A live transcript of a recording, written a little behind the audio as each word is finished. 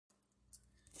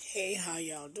Hey, how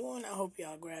y'all doing? I hope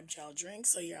y'all grabbed y'all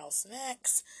drinks or y'all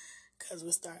snacks because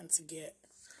we're starting to get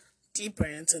deeper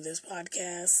into this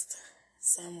podcast.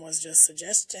 Some was just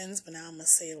suggestions, but now I'm going to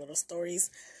say little stories.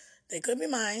 They could be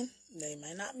mine. They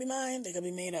might not be mine. They could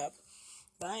be made up.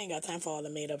 But I ain't got time for all the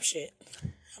made up shit.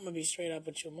 I'm going to be straight up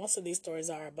with you. Most of these stories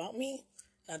are about me.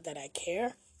 Not that I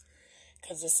care,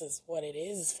 because this is what it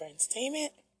is. It's for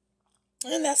entertainment.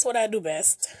 And that's what I do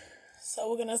best.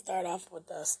 So we're going to start off with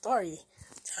a story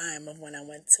time of when I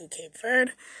went to Cape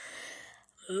Verde.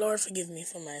 Lord forgive me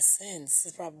for my sins.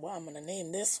 That's probably why I'm going to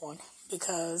name this one.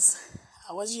 Because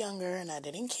I was younger and I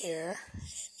didn't care.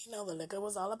 And, the liquor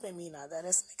was all up in me. Now that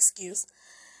is an excuse.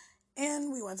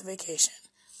 And we went to vacation.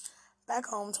 Back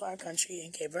home to our country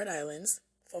in Cape Verde Islands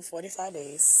for 45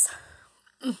 days.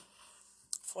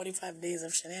 45 days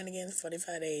of shenanigans.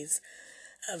 45 days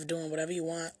of doing whatever you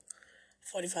want.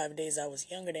 45 days I was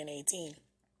younger than 18.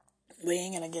 We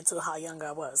ain't gonna get to how young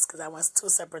I was because I went two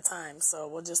separate times. So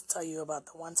we'll just tell you about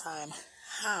the one time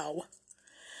how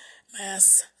my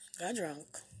ass got drunk.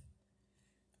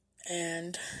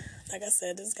 And like I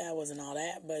said, this guy wasn't all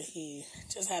that, but he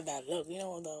just had that look.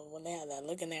 When they have that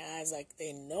look in their eyes, like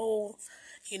they know,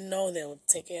 they'll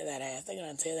take care of that ass. They're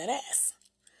gonna tear that ass.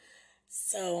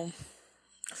 So,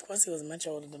 of course, he was much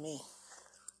older than me.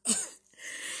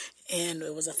 And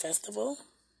it was a festival.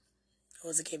 It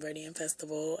was a Cape Verdean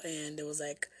festival, and it was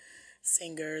like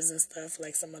singers and stuff,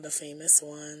 like some of the famous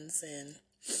ones. And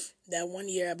that one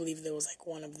year, I believe there was like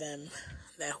one of them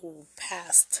who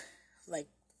passed, like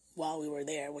while we were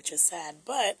there, which is sad.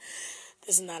 But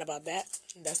this is not about that.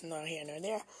 That's not here nor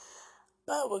there.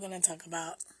 But we're gonna talk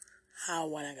about how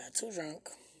when I got too drunk,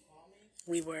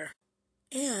 we were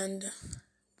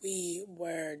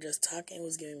just talking. He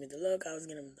was giving me the look. I was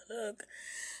giving him the look.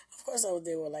 Of course, I was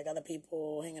there with like other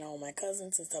people hanging out with my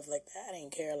cousins and stuff like that. I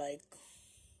didn't care. Like,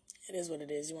 it is what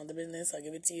it is. You want the business, I'll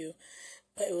give it to you.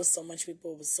 But it was so much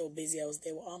people. It was so busy. I was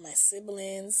there with all my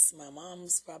siblings. My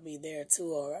mom's probably there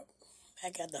too, or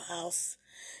back at the house.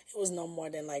 It was no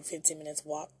more than like 15 minutes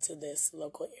walk to this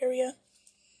local area.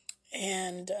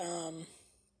 And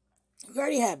we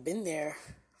already had been there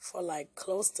for like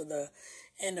close to the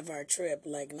end of our trip.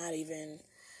 Like not even,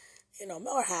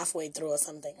 or halfway through or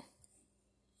something.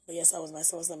 But yes, I was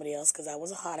messing with somebody else because I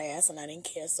was a hot ass and I didn't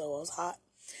care, so I was hot.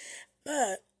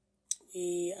 But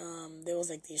there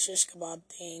was like these shish kebab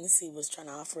things. He was trying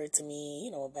to offer it to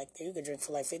me. Back there you could drink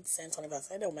for like 50 cents, 25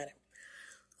 cents. It don't matter.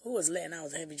 Who was lit and I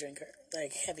was a heavy drinker.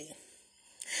 Like heavy.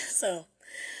 So,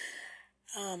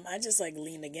 I just like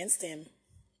leaned against him.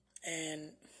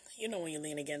 And when you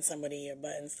lean against somebody, your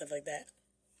butt and stuff like that.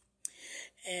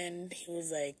 And he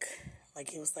was like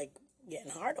he was like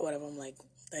getting hard or whatever. I'm like,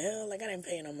 the hell? Like I didn't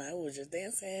pay no mind. I was just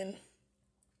dancing.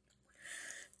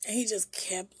 And he just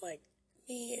kept like,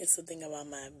 it's the thing about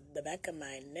the back of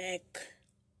my neck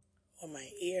or my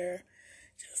ear,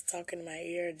 just talking to my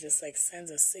ear, just like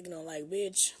sends a signal like,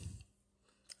 bitch,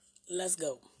 let's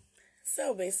go.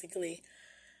 So basically,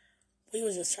 we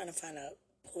was just trying to find a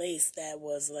place that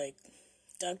was like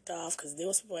ducked off because there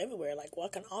was people everywhere, like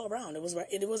walking all around. It was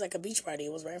like a beach party.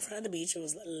 It was right in front of the beach. It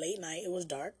was late night. It was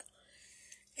dark,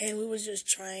 and we was just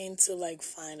trying to like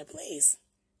find a place.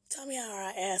 Tell me how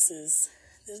our asses.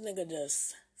 This nigga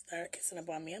just started kissing up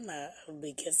on me. I'm not a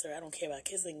big kisser. I don't care about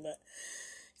kissing, but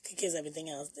you can kiss everything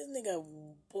else. This nigga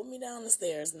pulled me down the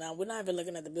stairs. Now, we're not even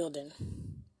looking at the building,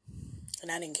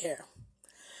 and I didn't care.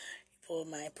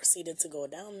 I proceeded to go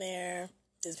down there.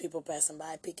 There's people passing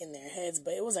by, peeking their heads,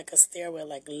 but it was like a stairwell,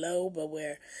 like low, but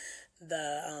where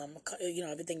the,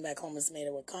 everything back home is made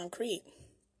of concrete.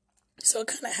 So it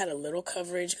kind of had a little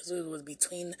coverage because it was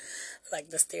between like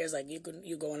the stairs, like you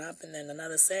going up and then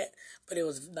another set, but it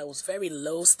was those very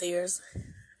low stairs.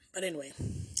 But anyway,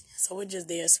 so we're just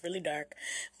there. It's really dark.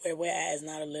 Where we're at is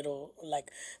not a little like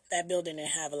that building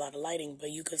didn't have a lot of lighting, but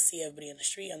you could see everybody in the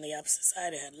street. On the opposite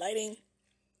side, it had lighting.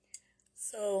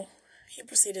 So he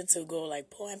proceeded to go like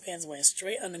pull my pants, went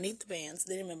straight underneath the pants.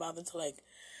 Didn't even bother to like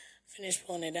finish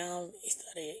pulling it down. He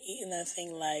started eating that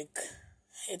thing like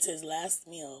it's his last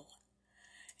meal.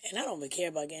 And I don't even care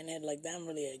about getting it like that. I'm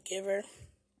really a giver.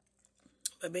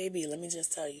 But baby, let me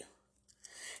just tell you.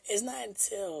 It's not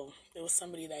until there was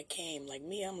somebody that came, like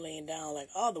me, I'm laying down like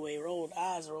all the way,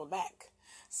 eyes rolled back.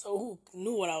 So who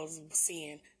knew what I was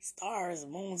seeing? Stars,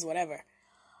 moons, whatever.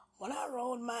 When I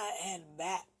rolled my head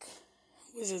back,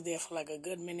 I was just there for like a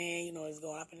good minute, it's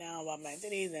going up and down about my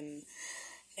titties and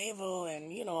navel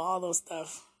and, all those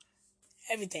stuff.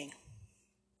 Everything.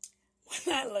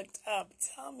 When I looked up,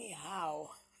 tell me how.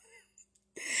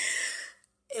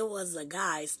 it was a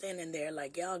guy standing there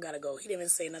like, y'all gotta go. He didn't even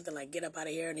say nothing like, get up out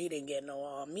of here, and he didn't get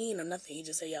no mean or nothing. He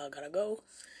just said, y'all gotta go.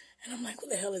 And I'm like, what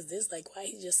the hell is this? Like, why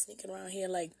he just sneaking around here?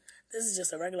 Like, this is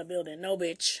just a regular building. No,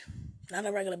 bitch, not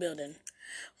a regular building.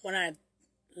 When I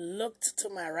looked to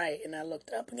my right and I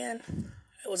looked up again,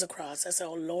 it was a cross. I said,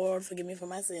 oh, Lord, forgive me for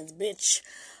my sins, bitch.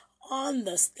 On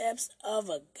the steps of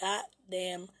a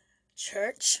goddamn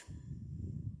church.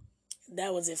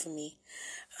 That was it for me.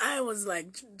 I was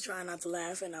like trying not to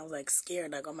laugh, and I was like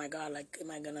scared, like, oh my God, like,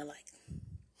 am I gonna like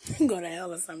go to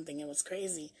hell or something? It was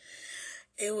crazy.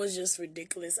 It was just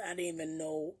ridiculous. I didn't even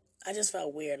know. I just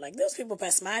felt weird. Like, those people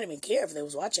passed by, I didn't even care if they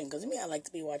was watching, because me, I like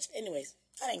to be watched anyways.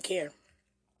 I didn't care.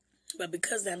 But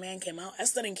because that man came out, I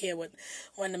still didn't care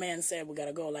when the man said we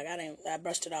gotta go. Like, I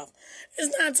brushed it off.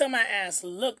 It's not until my ass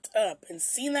looked up and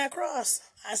seen that cross,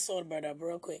 I saw the bird up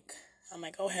real quick. I'm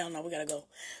like, oh hell no, we gotta go.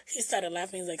 He started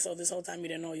laughing. He's like, so this whole time you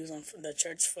didn't know he was on the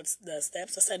church the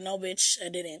steps? I said, no, bitch, I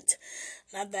didn't.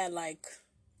 Not that like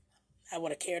I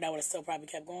would have cared. I would have still probably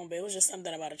kept going, but it was just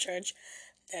something about a church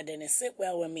that didn't sit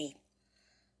well with me.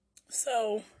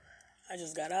 So I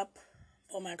just got up,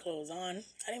 put my clothes on.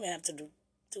 I didn't even have to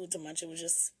do too much. It was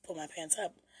just put my pants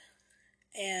up.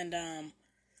 And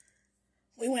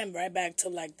we went right back to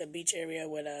like the beach area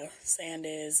where the sand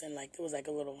is, and like it was like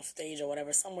a little stage or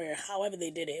whatever somewhere. However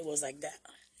they did it, it was like that.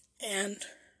 And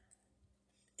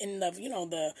in the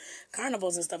the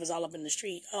carnivals and stuff is all up in the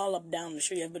street, all up down the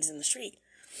street. Everybody's in the street,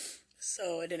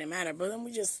 so it didn't matter. But then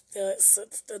we just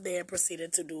stood there,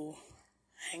 proceeded to do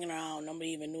hanging around. Nobody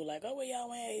even knew like, oh, where y'all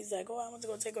went? He's like, oh, I want to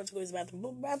go take her to his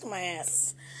bathroom. Bathroom my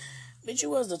ass. Bitch, you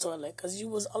was the toilet because you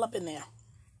was all up in there.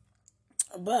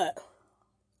 But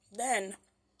then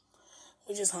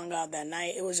we just hung out that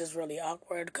night. It was just really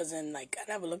awkward because then, like, I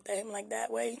never looked at him like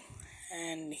that way.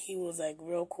 And he was, like,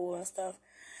 real cool and stuff.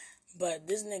 But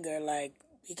this nigga, like,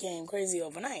 became crazy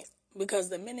overnight. Because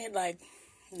the minute, like,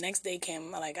 next day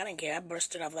came, like, I didn't care. I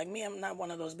brushed it off. Like, me, I'm not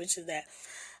one of those bitches that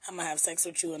I'm going to have sex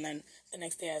with you. And then the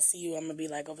next day I see you, I'm going to be,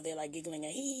 like, over there, like, giggling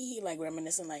and hee, like,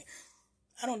 reminiscing. Like,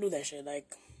 I don't do that shit. Like,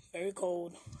 very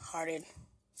cold-hearted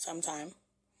sometime.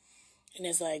 And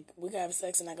it's like, we can have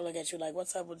sex and I can look at you like,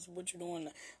 what's up, what you doing?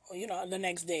 Or, the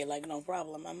next day, like, no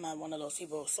problem. I'm not one of those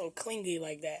people so clingy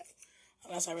like that.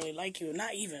 Unless I really like you.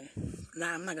 Not even.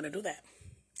 Nah, I'm not going to do that.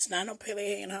 It's not no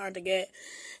pilly, it ain't hard to get.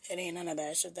 It ain't none of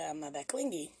that. It's just that I'm not that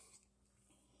clingy.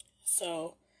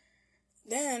 So,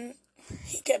 then,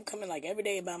 he kept coming like every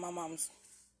day by my mom's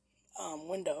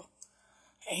window.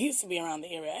 And he used to be around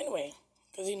the area anyway.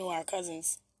 Because he knew our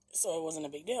cousins, so it wasn't a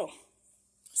big deal.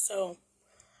 So,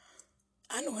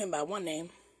 I knew him by one name,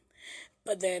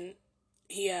 but then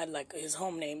he had, like, his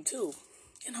home name, too.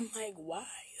 And I'm like, why?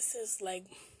 It's just, like,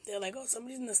 they're like, oh,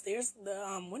 somebody's in the stairs,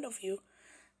 the window for you.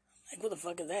 Like, what the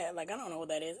fuck is that? Like, I don't know what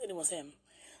that is. And it was him.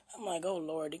 I'm like, oh,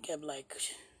 Lord. He kept, like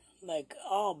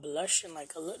all blushing,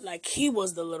 like he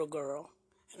was the little girl,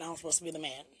 and I was supposed to be the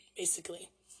man, basically.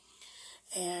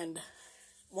 And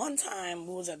one time,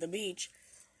 we was at the beach.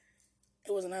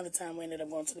 It was another time we ended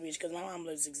up going to the beach because my mom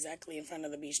lives exactly in front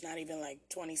of the beach, not even like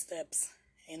 20 steps,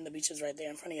 and the beach is right there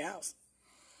in front of your house.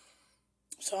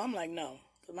 So I'm like, no,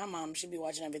 because my mom, she'd be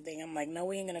watching everything. I'm like, no,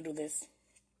 we ain't going to do this.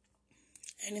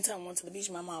 Anytime I went to the beach,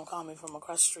 my mom called me from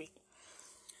across the street.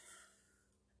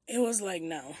 It was like,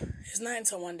 no. It's not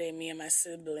until one day me and my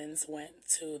siblings went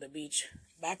to the beach,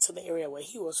 back to the area where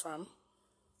he was from,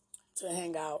 to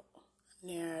hang out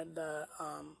near the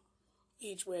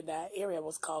beach where that area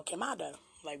was called Quemada,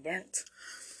 like burnt.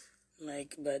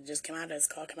 Like, but just Quemada is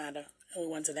called Quemada. And we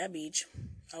went to that beach.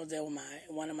 I was there with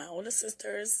one of my older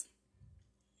sisters.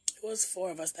 It was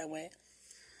 4 of us that went.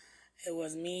 It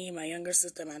was me, my younger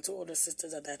sister, my 2 older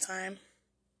sisters at that time.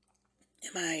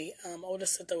 And my older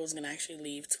sister was going to actually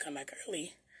leave to come back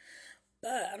early.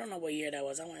 But I don't know what year that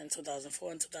was. I went in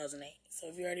 2004 and 2008. So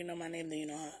if you already know my name, then you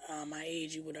know my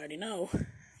age. You would already know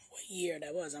what year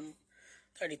that was. I'm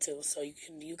 32, so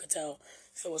you could tell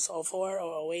if it was 04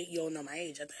 or 08, you'll know my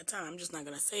age at that time. I'm just not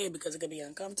going to say it because it could be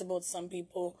uncomfortable to some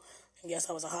people. And guess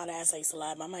I was a hot ass. I used to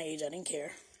lie about my age. I didn't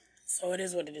care. So it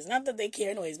is what it is. Not that they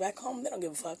care anyways. Back home, they don't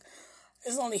give a fuck.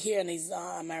 It's only here in these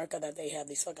America that they have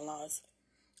these fucking laws.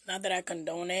 Not that I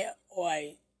condone it or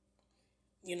I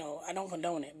don't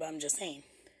condone it, but I'm just saying.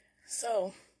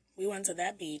 So we went to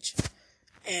that beach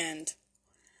and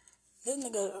this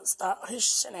nigga started his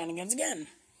shenanigans again.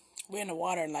 We're in the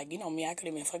water, and like, me, I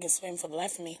couldn't even fucking swim for the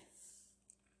life of me.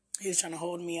 He was trying to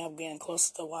hold me up, getting close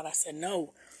to the water. I said,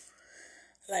 no.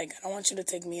 Like, I don't want you to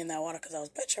take me in that water because I was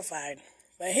petrified.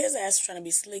 But his ass was trying to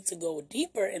be slick to go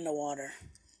deeper in the water.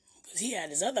 Because he had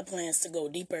his other plans to go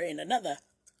deeper in another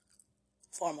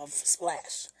form of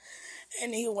splash.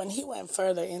 And when he went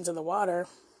further into the water,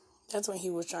 that's when he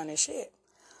was trying to shit.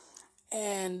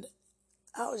 And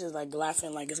I was just like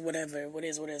laughing, like it's whatever, what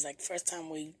is. Like first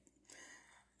time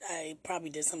I probably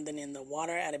did something in the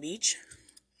water at a beach,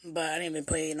 but I didn't even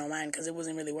pay no mind because it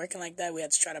wasn't really working like that. We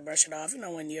had to try to brush it off. You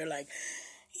know, when you're like,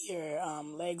 your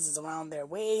legs is around their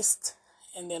waist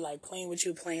and they're like playing with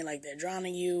you, playing like they're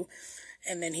drowning you.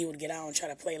 And then he would get out and try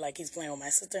to play like he's playing with my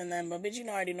sister and them. But bitch, I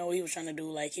already know what he was trying to do.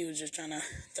 Like he was just trying to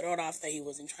throw it off that he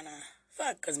wasn't trying to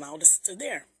fuck because my older sister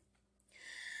there.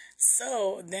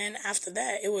 So then after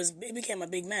that, it became a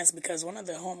big mess because one of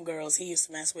the homegirls he used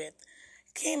to mess with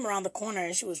came around the corner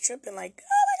and she was tripping like,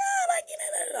 oh my god, like,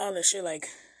 you know, all this shit like,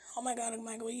 oh my god,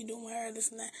 what are you doing with her?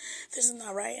 This and that. This is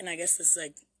not right. And I guess it's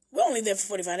like, we're only there for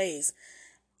 45 days.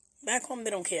 Back home, they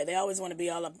don't care. They always want to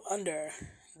be all up under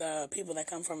the people that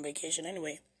come from vacation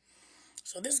anyway.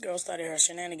 So this girl started her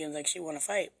shenanigans like she want to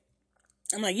fight.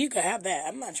 I'm like, you could have that.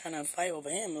 I'm not trying to fight over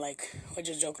him. Like, we're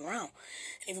just joking around.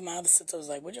 And even my other sister was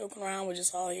like, we're joking around. We're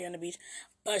just all here on the beach.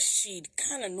 But she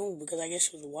kind of knew because I guess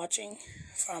she was watching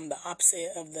from the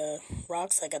opposite of the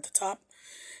rocks, like at the top.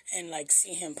 And like,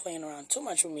 see him playing around too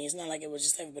much with me. It's not like it was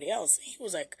just everybody else. He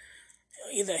was like,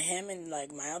 either him and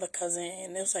like my other cousin.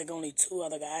 And there was like only two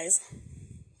other guys.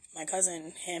 My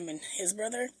cousin, him, and his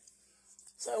brother.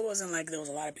 So it wasn't like there was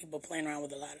a lot of people playing around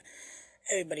with a lot of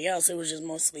everybody else. It was just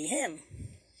mostly him.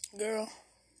 Girl,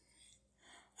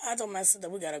 I told my sister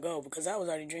we gotta go because I was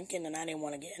already drinking and I didn't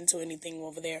want to get into anything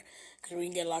over there because we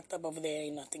can get locked up over there.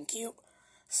 Ain't nothing cute.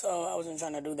 So I wasn't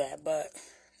trying to do that. But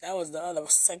that was the other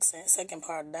second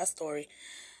part of that story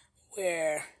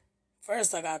where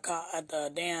first I got caught at the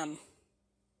damn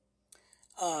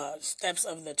steps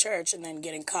of the church and then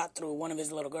getting caught through one of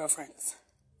his little girlfriends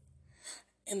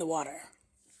in the water.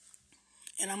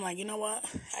 And I'm like, you know what?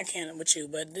 I can't with you.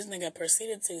 But this nigga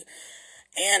proceeded to,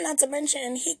 and not to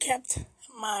mention, he kept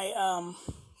my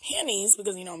panties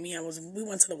because you know me. We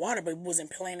went to the water, but we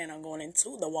wasn't planning on going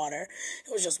into the water.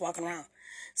 It was just walking around.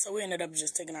 So we ended up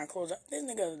just taking our clothes off. This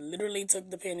nigga literally took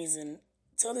the panties, and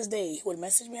till this day, he would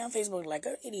message me on Facebook like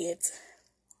an idiot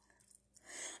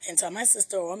and tell my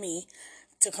sister or me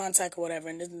to contact or whatever.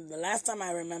 And this is the last time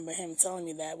I remember him telling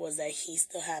me that was that he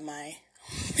still had my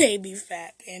baby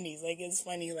fat panties. Like, it's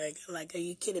funny. Like, are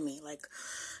you kidding me? Like,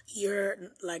 you're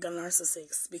like a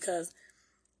narcissist because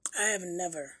I have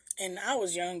never, and I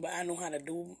was young, but I knew how to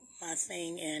do my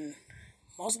thing. And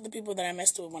most of the people that I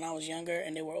messed with when I was younger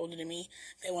and they were older than me,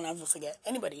 they will never forget.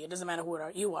 Anybody, it doesn't matter who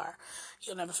you are,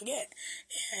 you'll never forget.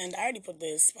 And I already put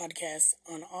this podcast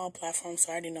on all platforms, so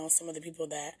I already know some of the people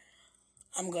that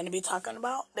I'm going to be talking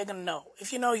about. They're going to know.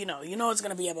 If you know, you know. You know it's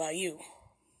going to be about you.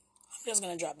 I'm just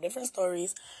going to drop different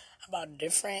stories about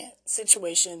different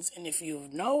situations. And if you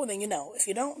know, then you know. If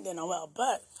you don't, then oh well.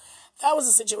 But that was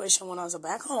a situation when I was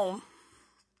back home.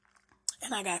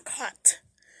 And I got caught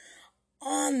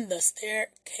on the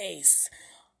staircase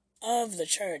of the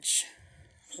church.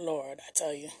 Lord, I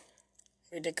tell you.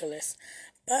 Ridiculous.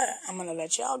 But I'm going to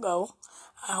let y'all go.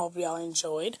 I hope y'all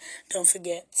enjoyed. Don't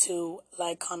forget to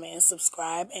like, comment, and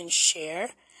subscribe, and share.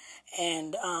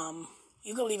 And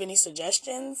you can leave any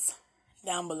suggestions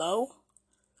down below.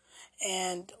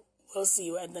 And we'll see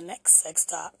you at the next Sex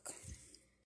Talk.